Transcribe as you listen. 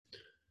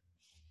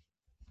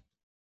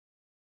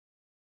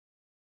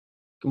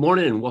Good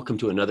morning and welcome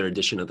to another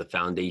edition of the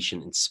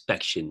Foundation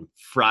Inspection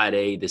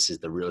Friday. This is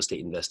the Real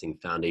Estate Investing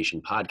Foundation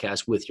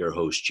podcast with your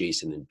host,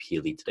 Jason and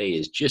Peely. Today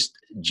is just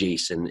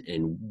Jason,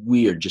 and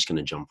we are just going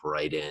to jump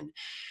right in.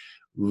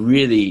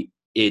 Really,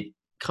 it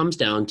comes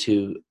down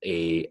to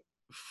a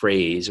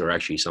phrase, or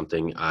actually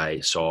something I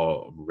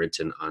saw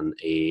written on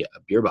a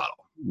beer bottle.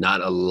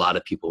 Not a lot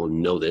of people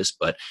know this,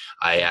 but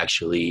I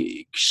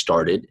actually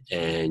started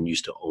and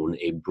used to own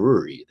a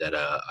brewery that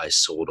I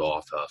sold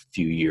off a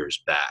few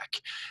years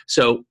back.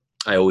 So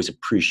I always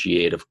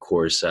appreciate, of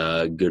course,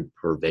 good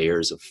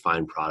purveyors of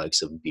fine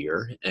products of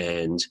beer.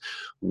 And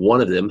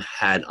one of them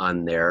had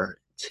on there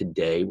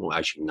today, well,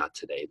 actually not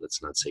today,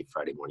 let's not say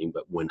Friday morning,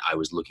 but when I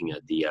was looking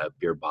at the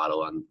beer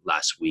bottle on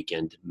last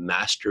weekend,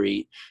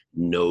 mastery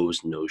knows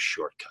no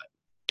shortcut.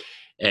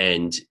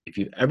 And if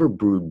you've ever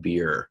brewed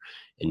beer,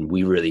 and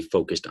we really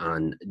focused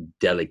on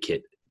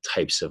delicate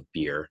types of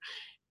beer,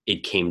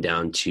 it came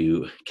down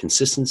to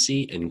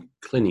consistency and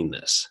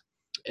cleanliness.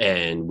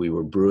 And we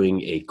were brewing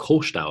a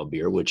Kolsch style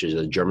beer, which is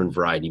a German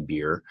variety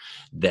beer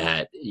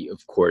that,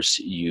 of course,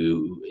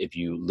 if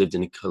you lived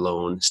in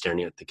Cologne,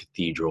 staring at the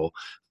cathedral,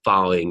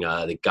 following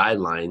the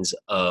guidelines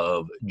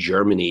of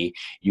Germany,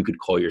 you could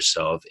call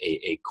yourself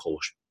a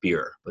Kolsch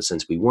beer. But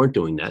since we weren't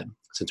doing that,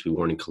 since we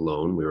weren't in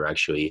Cologne, we were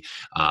actually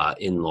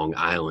in Long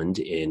Island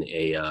in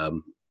a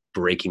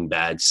Breaking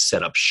Bad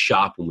setup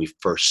shop when we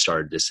first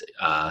started this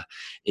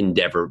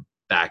endeavor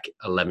back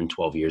 11,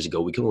 12 years ago.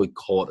 We can only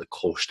call it a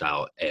Kolsch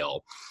style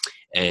ale.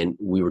 And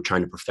we were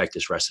trying to perfect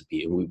this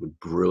recipe, and we would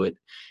brew it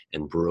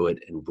and brew it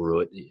and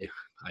brew it.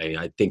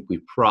 I think we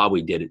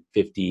probably did it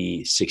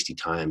 50, 60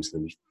 times.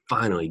 And then we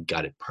finally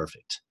got it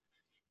perfect.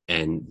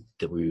 And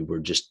that we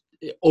were just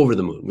over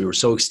the moon. We were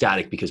so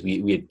ecstatic because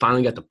we had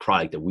finally got the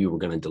product that we were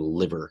going to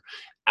deliver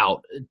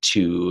out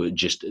to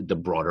just the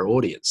broader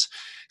audience.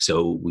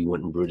 So we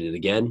went and brewed it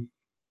again.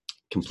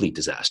 Complete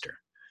disaster.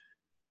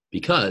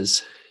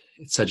 Because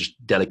it's such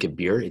delicate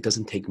beer, it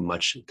doesn't take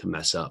much to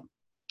mess up.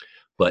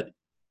 But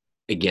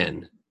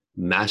again,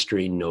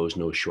 mastery knows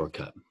no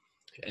shortcut.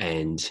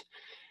 And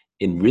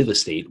in real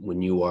estate,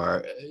 when you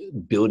are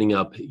building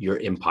up your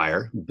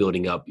empire,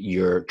 building up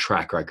your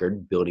track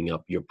record, building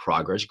up your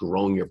progress,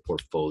 growing your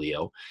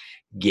portfolio,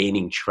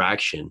 gaining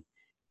traction,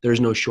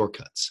 there's no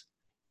shortcuts.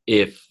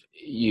 If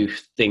you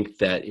think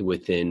that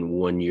within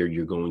 1 year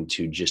you're going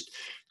to just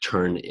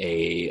turn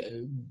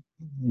a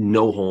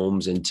no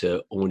homes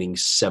into owning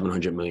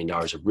 $700 million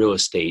of real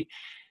estate,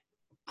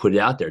 put it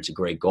out there. It's a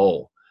great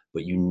goal,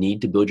 but you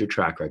need to build your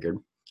track record.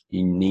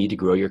 You need to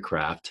grow your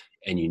craft,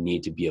 and you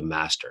need to be a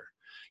master.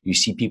 You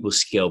see people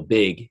scale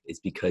big, it's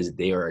because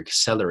they are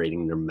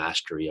accelerating their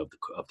mastery of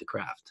the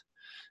craft.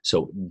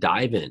 So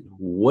dive in.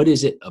 What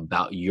is it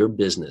about your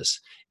business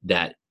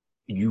that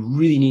you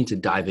really need to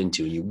dive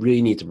into, and you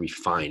really need to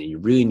refine, and you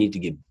really need to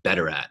get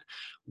better at?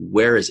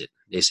 Where is it?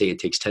 They say it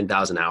takes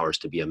 10,000 hours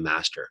to be a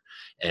master.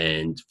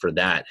 And for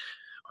that,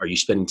 are you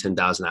spending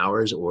 10,000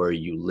 hours, or are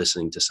you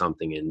listening to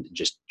something and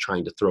just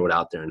trying to throw it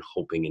out there and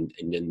hoping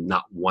and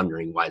not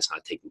wondering why it's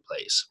not taking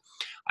place?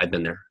 I've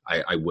been there.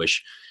 I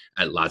wish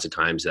at lots of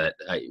times that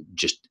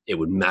it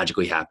would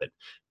magically happen,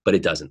 but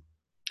it doesn't.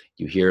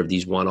 You hear of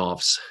these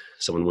one-offs,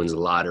 someone wins the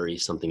lottery,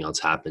 something else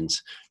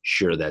happens.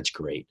 Sure, that's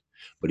great.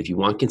 But if you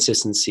want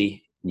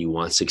consistency and you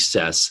want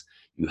success,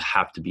 you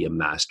have to be a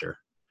master.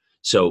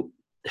 So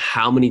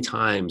how many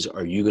times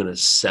are you going to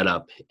set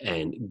up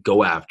and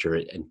go after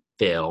it and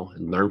fail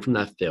and learn from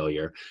that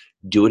failure,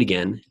 do it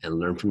again and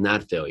learn from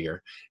that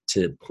failure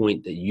to the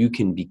point that you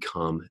can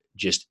become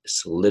just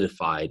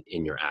solidified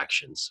in your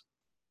actions?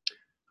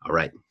 All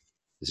right.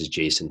 This is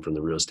Jason from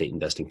the Real Estate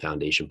Investing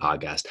Foundation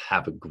podcast.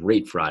 Have a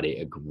great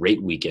Friday, a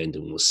great weekend,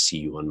 and we'll see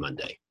you on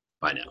Monday.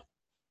 Bye now.